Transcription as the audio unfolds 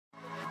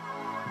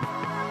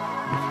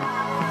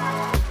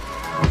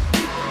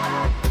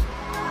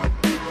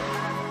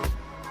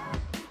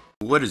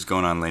What is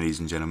going on, ladies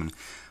and gentlemen?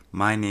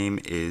 My name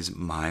is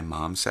My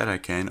Mom Said I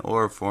Can,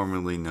 or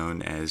formerly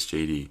known as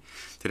JD.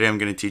 Today I'm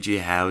going to teach you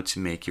how to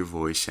make your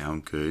voice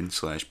sound good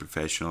 /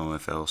 professional in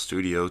FL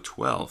Studio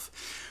 12.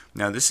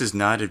 Now this is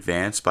not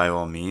advanced by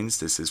all means.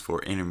 This is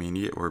for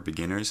intermediate or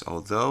beginners,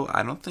 although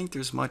I don't think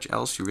there's much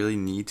else you really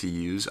need to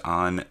use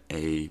on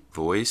a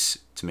voice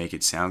to make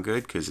it sound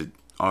good, because it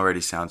already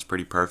sounds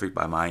pretty perfect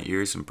by my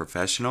ears and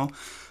professional.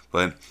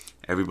 But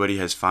everybody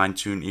has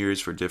fine-tuned ears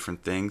for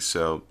different things,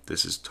 so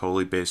this is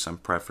totally based on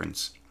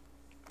preference.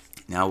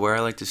 Now where I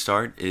like to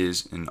start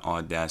is in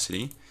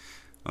Audacity.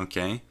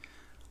 Okay,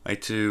 I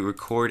like to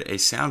record a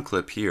sound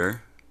clip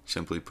here.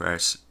 Simply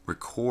press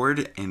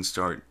record and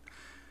start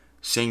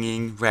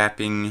singing,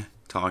 rapping,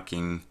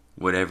 talking,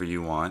 whatever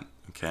you want.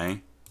 Okay,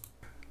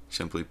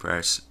 simply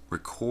press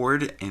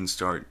record and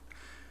start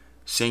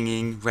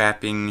singing,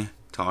 rapping,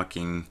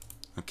 talking.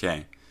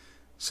 Okay,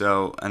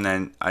 so and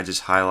then I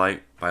just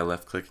highlight by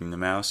left clicking the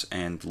mouse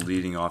and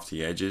deleting off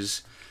the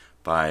edges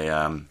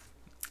by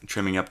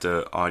trimming up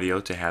the audio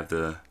to have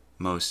the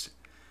most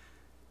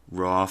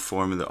raw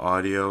form of the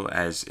audio,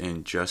 as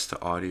in just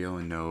the audio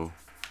and no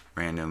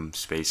random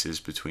spaces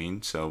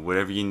between. So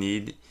whatever you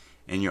need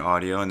in your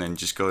audio, and then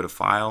just go to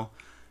File,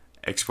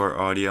 Export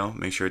Audio,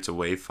 make sure it's a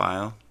WAV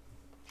file,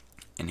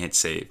 and hit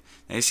Save.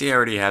 Now you see I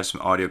already have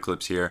some audio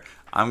clips here.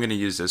 I'm going to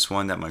use this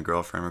one that my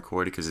girlfriend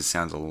recorded because it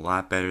sounds a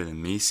lot better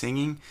than me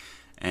singing,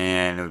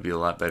 and it would be a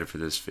lot better for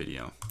this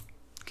video.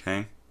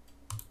 Okay.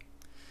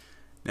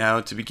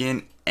 Now to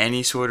begin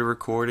any sort of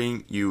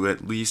recording, you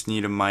at least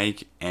need a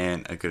mic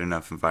and a good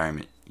enough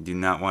environment. You do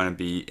not want to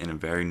be in a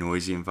very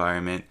noisy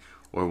environment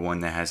or one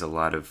that has a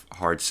lot of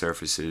hard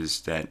surfaces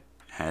that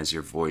has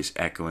your voice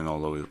echoing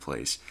all over the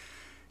place.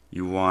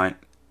 You want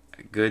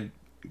good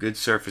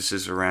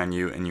surfaces around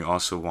you, and you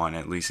also want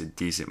at least a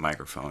decent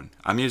microphone.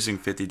 I'm using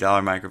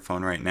 $50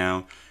 microphone right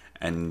now,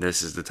 and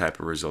this is the type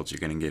of results you're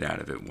going to get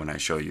out of it when I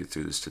show you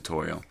through this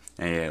tutorial.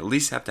 And you at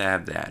least have to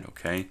have that,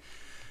 okay?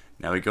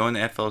 Now we go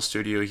into FL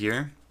Studio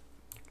here.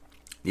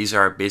 These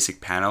are our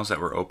basic panels that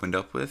we're opened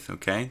up with,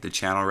 okay? The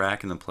channel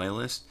rack and the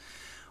playlist.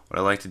 What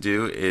I like to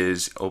do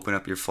is open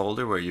up your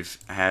folder where you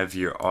have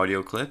your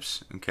audio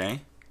clips,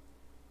 okay?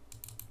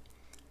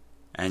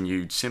 And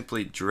you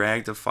simply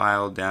drag the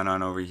file down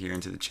on over here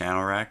into the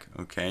channel rack,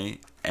 okay?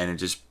 And it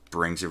just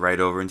brings it right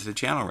over into the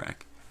channel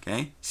rack,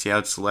 okay? See how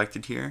it's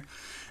selected here?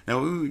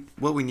 Now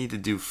what we need to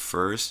do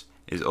first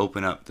is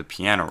open up the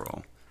piano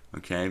roll,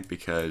 okay?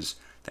 Because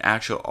the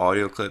actual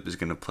audio clip is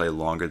going to play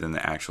longer than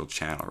the actual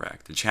channel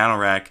rack. The channel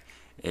rack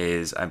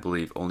is, I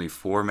believe, only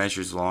 4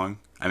 measures long.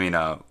 I mean,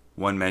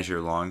 1 measure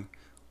long,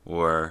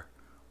 or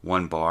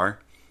 1 bar.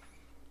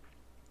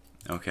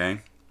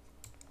 Okay.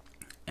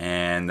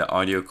 And the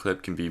audio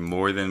clip can be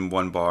more than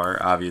 1 bar,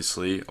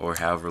 obviously, or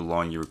however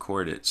long you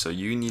record it. So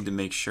you need to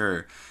make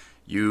sure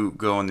you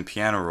go on the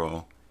piano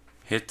roll,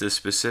 hit the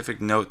specific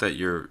note that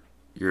your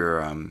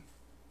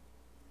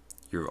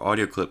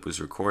audio clip was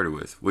recorded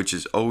with, which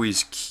is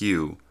always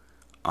Q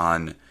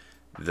on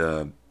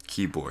the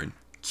keyboard.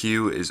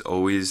 Q is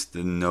always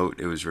the note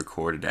it was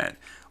recorded at,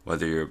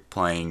 whether you're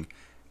putting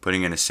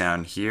in a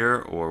sound here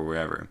or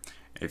wherever.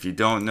 If you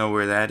don't know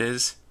where that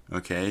is,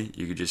 okay,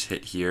 you could just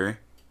hit here,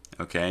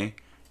 okay,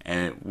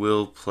 and it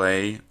will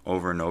play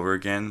over and over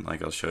again,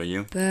 like I'll show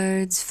you.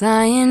 Birds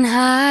flying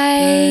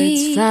high,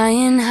 birds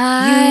flying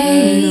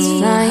high, birds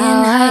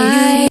flying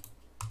high.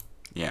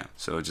 Yeah,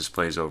 so it just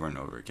plays over and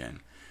over again.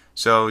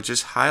 So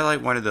just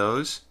highlight one of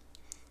those,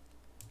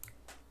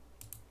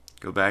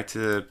 go back to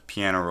the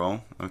piano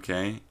roll,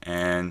 okay,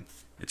 and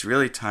it's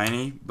really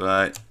tiny,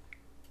 but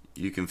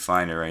you can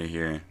find it right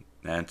here.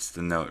 That's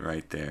the note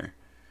right there.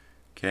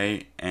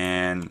 Okay,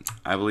 and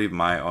I believe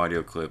my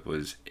audio clip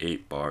was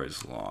 8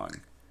 bars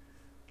long.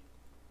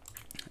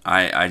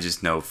 I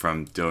just know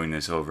from doing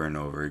this over and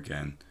over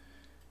again.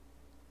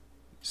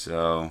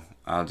 So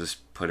I'll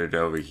just put it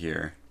over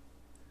here.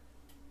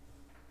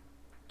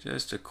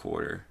 Just a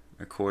quarter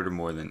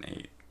more than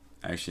 8.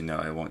 Actually, no,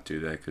 I won't do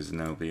that, because then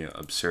there'll be an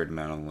absurd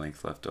amount of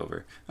length left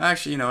over.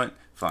 Actually, you know what?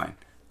 Fine.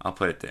 I'll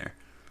put it there.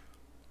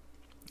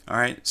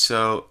 Alright,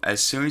 so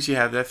as soon as you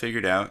have that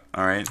figured out,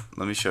 alright,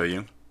 let me show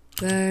you.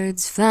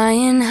 Birds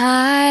flying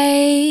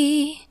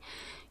high,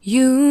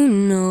 you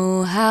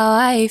know how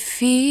I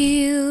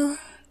feel.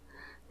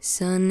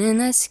 Sun in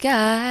the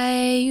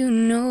sky, you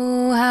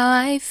know how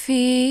I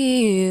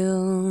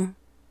feel.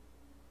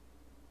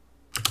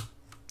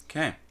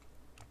 Okay.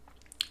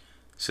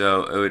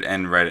 So it would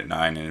end right at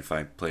 9, and if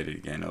I played it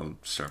again, it'll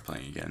start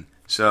playing again.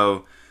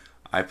 So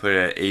I put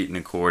it at 8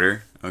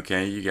 1/4.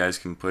 Okay, you guys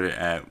can put it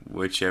at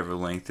whichever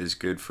length is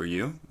good for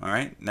you.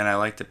 Alright, then I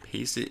like to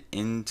paste it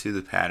into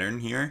the pattern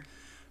here.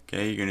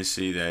 Okay, you're going to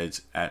see that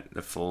it's at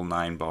the full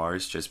 9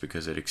 bars just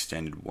because it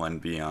extended 1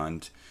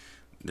 beyond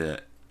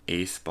the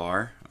 8th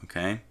bar.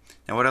 Okay,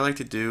 now what I like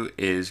to do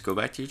is go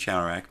back to your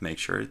channel rack, make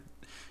sure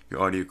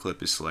your audio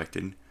clip is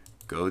selected,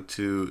 go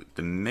to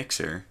the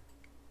mixer.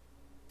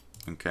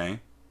 Okay.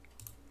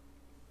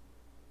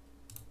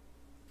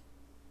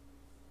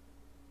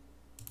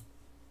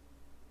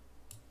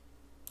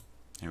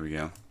 Here we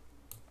go.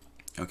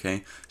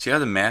 Okay, see how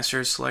the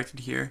master is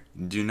selected here?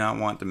 You do not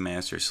want the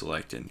master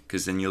selected,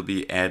 because then you'll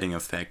be adding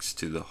effects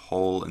to the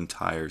whole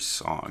entire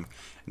song,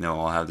 and they'll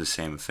all have the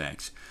same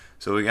effects.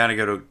 So we got to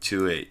go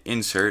to a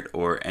insert,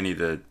 or any of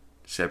the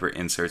separate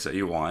inserts that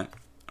you want.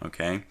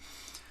 Okay,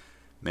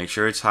 make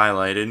sure it's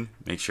highlighted.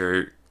 Make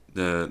sure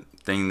the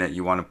thing that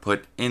you want to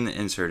put in the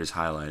insert is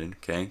highlighted.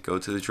 Okay, go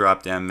to the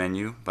drop down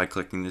menu by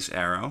clicking this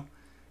arrow.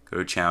 Go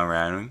to channel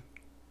routing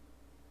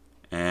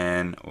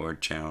or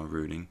channel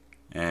routing,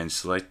 and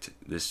select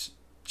this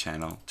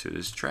channel to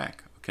this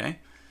track. Okay,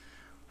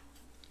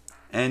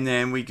 and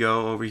then we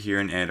go over here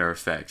and add our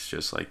effects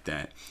just like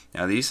that.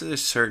 Now these are the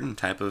certain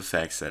type of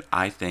effects that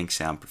I think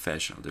sound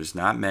professional. There's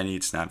not many,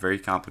 it's not very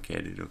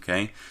complicated.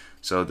 Okay,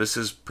 so this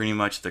is pretty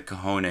much the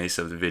cojones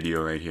of the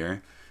video right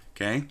here.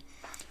 Okay,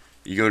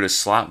 you go to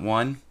slot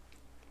 1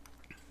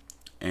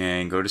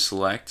 and go to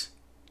select,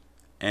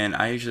 and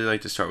I usually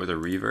like to start with a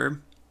reverb.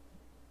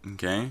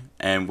 Okay,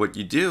 and what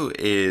you do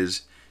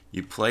is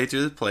you play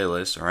through the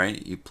playlist. All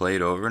right, you play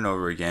it over and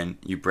over again.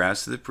 You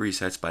browse through the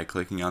presets by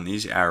clicking on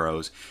these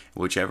arrows.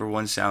 Whichever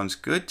one sounds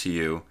good to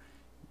you,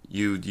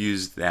 you'd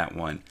use that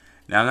one.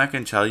 Now I'm not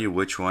going to tell you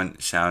which one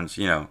sounds,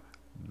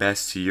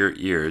 best to your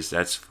ears.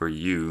 That's for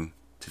you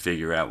to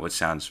figure out what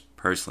sounds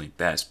personally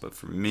best. But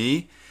for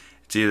me,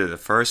 it's either the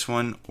first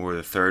one or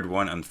the third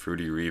one on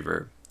Fruity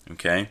Reverb.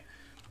 Okay,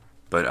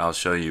 but I'll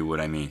show you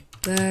what I mean.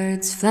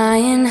 Birds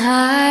flying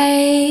high,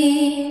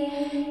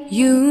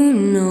 you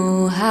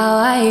know how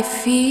I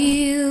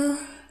feel.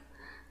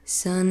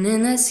 Sun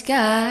in the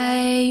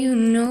sky, you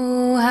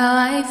know how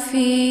I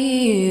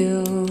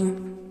feel.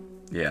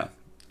 Yeah,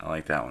 I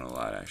like that one a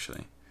lot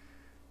actually.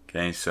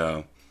 Okay,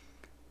 so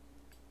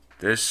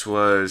this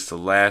was the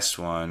last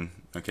one.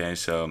 Okay,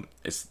 so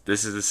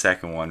this is the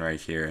second one right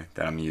here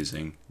that I'm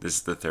using. This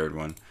is the third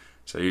one.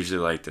 So I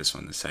usually like this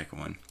one, the second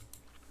one.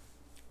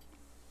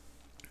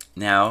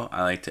 Now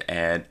I like to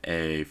add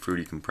a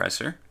fruity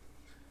compressor.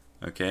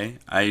 Okay,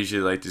 I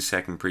usually like the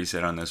second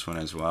preset on this one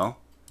as well,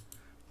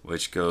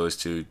 which goes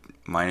to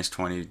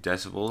 -20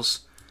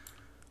 decibels.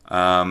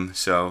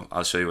 So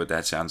I'll show you what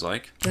that sounds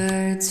like.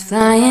 Birds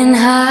flying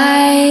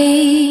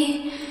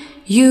high,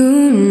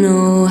 you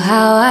know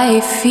how I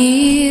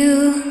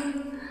feel.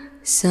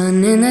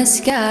 Sun in the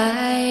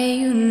sky,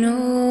 you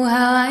know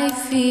how I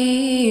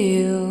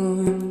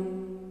feel.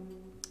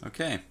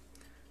 Okay.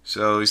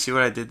 So you see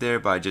what I did there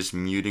by just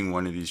muting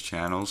one of these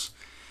channels?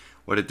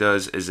 What it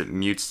does is it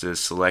mutes the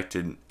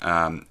selected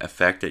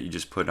effect that you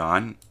just put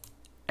on,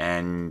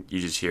 and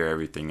you just hear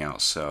everything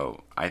else.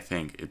 So I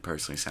think it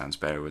personally sounds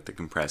better with the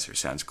compressor. It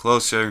sounds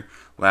closer,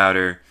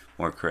 louder,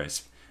 more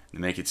crisp. To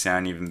make it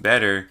sound even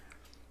better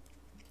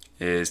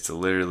is to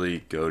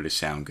literally go to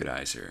Sound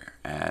Goodizer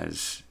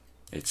as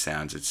it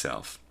sounds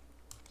itself.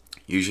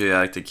 Usually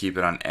I like to keep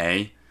it on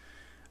A.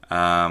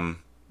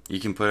 You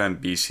can put it on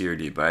B, C, or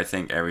D, but I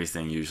think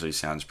everything usually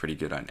sounds pretty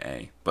good on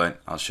A.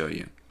 But I'll show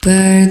you.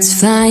 Birds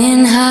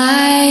flying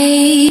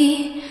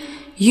high,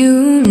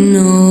 you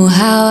know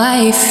how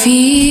I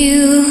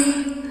feel.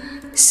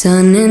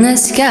 Sun in the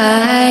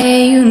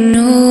sky, you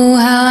know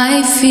how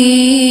I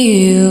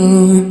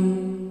feel.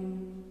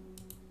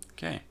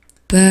 Okay.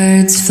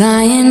 Birds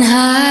flying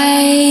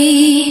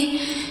high.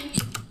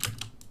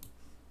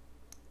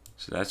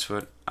 So that's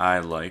what I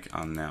like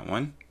on that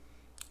one.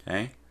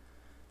 Okay.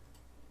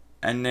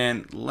 And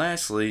then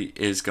lastly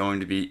is going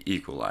to be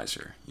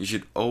equalizer. You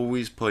should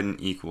always put an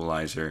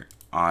equalizer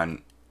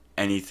on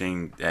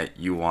anything that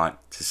you want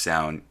to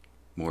sound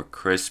more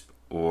crisp,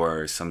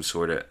 or some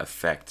sort of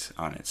effect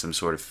on it, some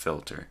sort of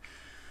filter.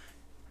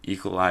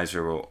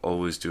 Equalizer will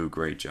always do a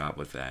great job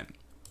with that,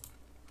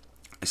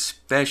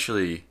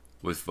 especially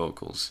with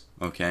vocals.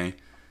 Okay,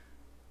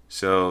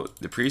 so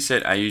the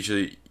preset I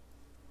usually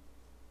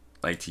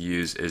like to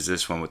use is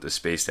this one with the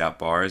spaced out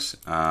bars,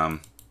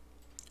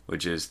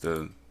 which is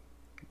the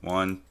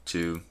 1,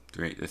 2,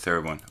 3, the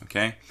third one,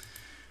 okay,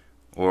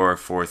 or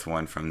fourth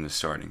one from the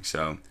starting.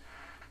 So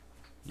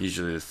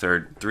usually the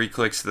third, 3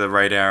 clicks to the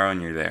right arrow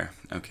and you're there.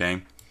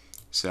 Okay,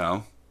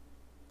 so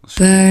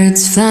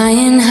birds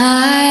flying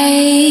high,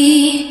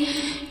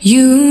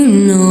 you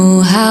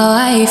know how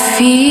I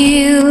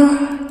feel.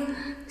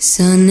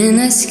 Sun in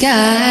the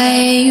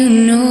sky, you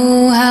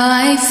know how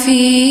I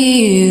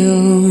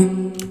feel.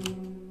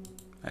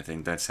 I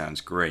think that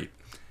sounds great.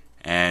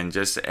 And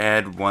just to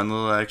add one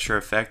little extra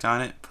effect on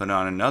it, put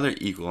on another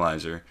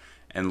equalizer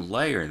and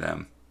layer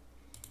them.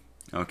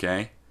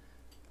 Okay,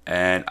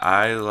 and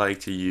I like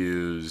to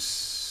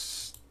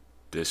use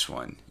this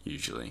one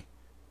usually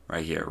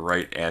right here,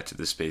 right after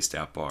the spaced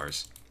out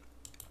bars,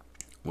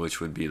 which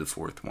would be the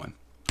fourth one.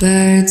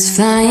 Birds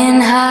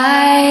flying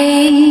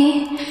high,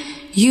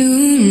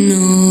 you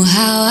know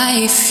how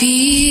I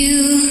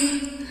feel.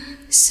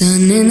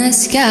 Sun in the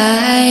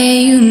sky,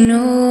 you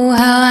know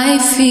how I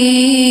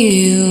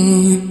feel.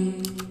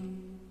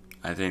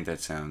 I think that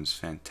sounds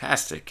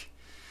fantastic.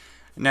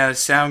 Now the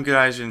Sound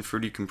Goodizer and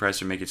Fruity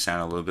Compressor make it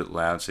sound a little bit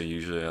loud, so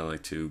usually I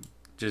like to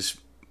just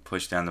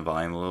push down the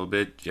volume a little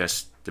bit,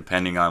 just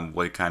depending on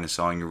what kind of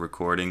song you're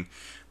recording.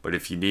 But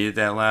if you need it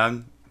that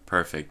loud,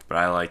 perfect, but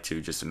I like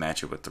to just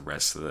match it with the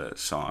rest of the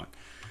song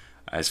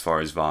as far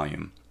as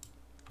volume.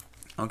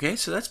 Okay,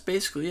 so that's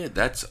basically it.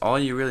 That's all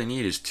you really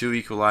need is 2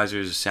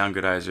 equalizers, a sound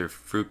goodizer,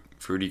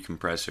 fruity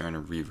compressor, and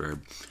a reverb.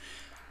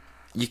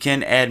 You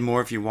can add more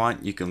if you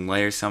want. You can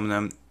layer some of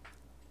them.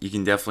 You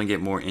can definitely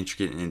get more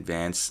intricate and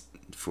advanced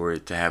for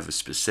it to have a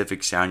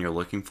specific sound you're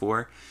looking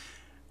for.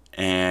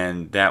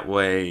 And that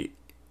way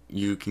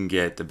you can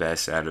get the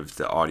best out of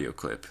the audio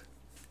clip.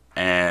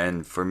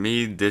 And for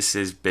me, this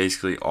is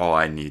basically all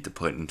I need to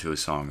put into a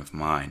song of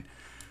mine.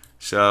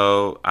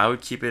 So I would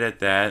keep it at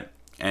that.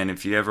 And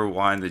if you ever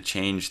wanted to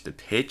change the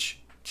pitch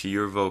to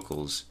your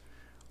vocals,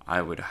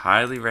 I would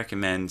highly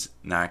recommend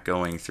not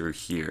going through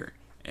here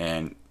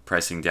and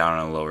pressing down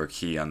on a lower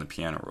key on the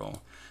piano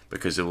roll,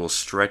 because it will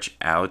stretch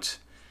out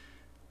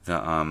the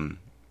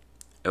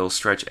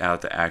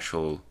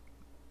actual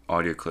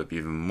audio clip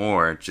even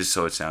more, just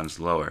so it sounds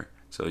lower.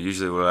 So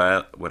usually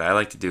what I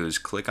like to do is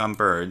click on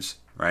birds,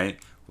 right,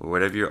 or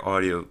whatever your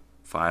audio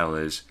file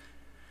is,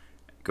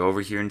 go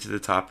over here into the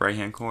top right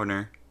hand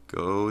corner,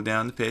 go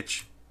down the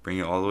pitch, bring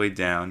it all the way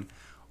down,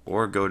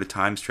 or go to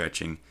time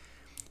stretching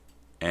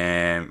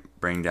and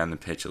bring down the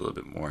pitch a little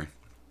bit more.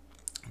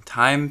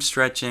 Time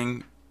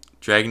stretching,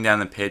 dragging down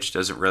the pitch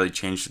doesn't really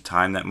change the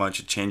time that much.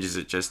 It changes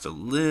it just a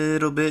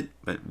little bit,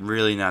 but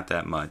really not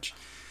that much.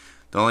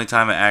 The only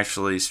time it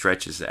actually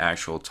stretches the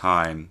actual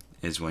time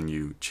is when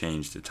you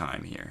change the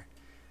time here.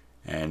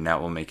 And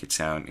that will make it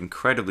sound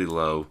incredibly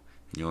low,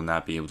 and you'll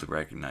not be able to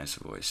recognize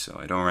the voice. So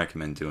I don't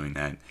recommend doing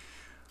that.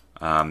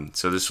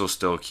 So this will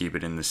still keep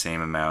it in the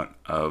same amount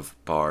of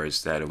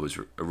bars that it was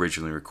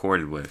originally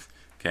recorded with.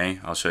 Okay,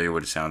 I'll show you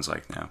what it sounds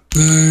like now.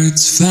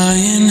 Birds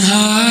flying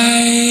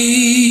high,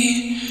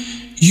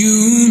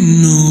 you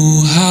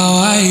know how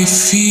I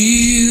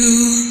feel.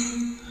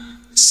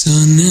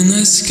 Sun in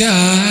the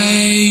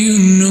sky, you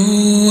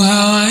know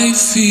how I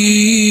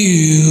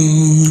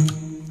feel.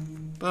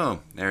 Boom,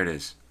 there it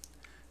is.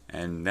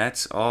 And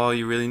that's all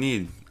you really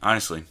need,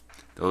 honestly.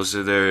 Those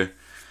are the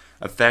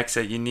effects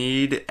that you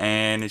need,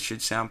 and it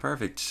should sound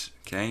perfect.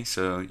 Okay,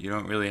 so you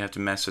don't really have to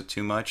mess with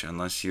too much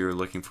unless you're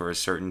looking for a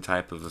certain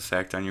type of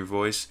effect on your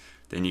voice.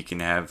 Then you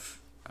can have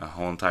a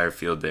whole entire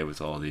field day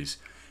with all these.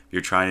 If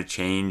you're trying to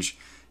change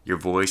your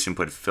voice and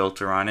put a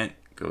filter on it,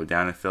 go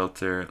down to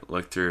filter,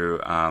 look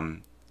through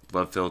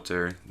love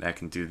filter, that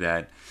can do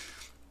that.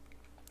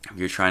 If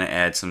you're trying to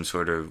add some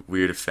sort of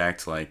weird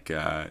effect, like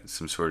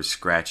some sort of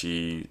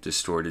scratchy,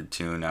 distorted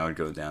tune, I would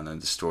go down to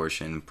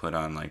distortion, put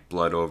on like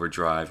blood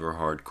overdrive or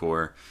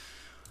hardcore,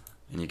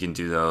 and you can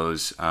do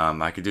those.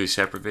 I could do a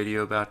separate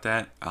video about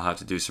that. I'll have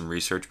to do some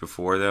research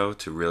before, though,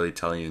 to really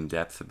tell you in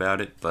depth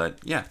about it. But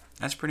yeah,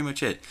 that's pretty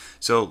much it.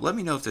 So let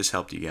me know if this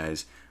helped you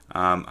guys.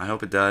 I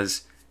hope it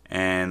does.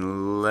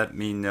 And let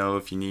me know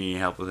if you need any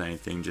help with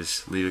anything.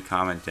 Just leave a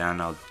comment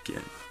down. I'll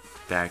get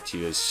back to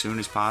you as soon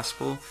as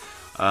possible.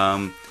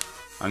 I'm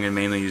going to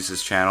mainly use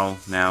this channel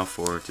now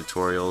for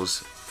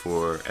tutorials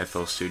for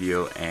FL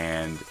Studio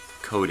and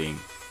coding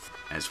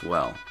as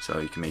well, so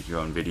you can make your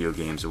own video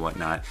games or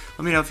whatnot.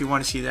 Let me know if you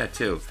want to see that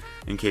too,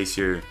 in case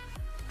you're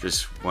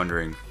just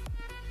wondering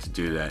to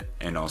do that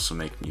and also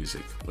make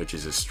music, which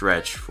is a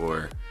stretch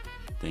for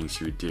things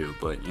you would do,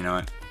 but you know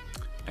what,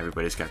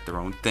 everybody's got their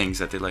own things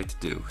that they like to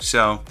do.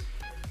 So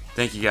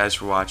thank you guys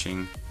for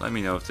watching. Let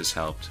me know if this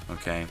helped.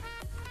 Okay,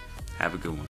 have a good one.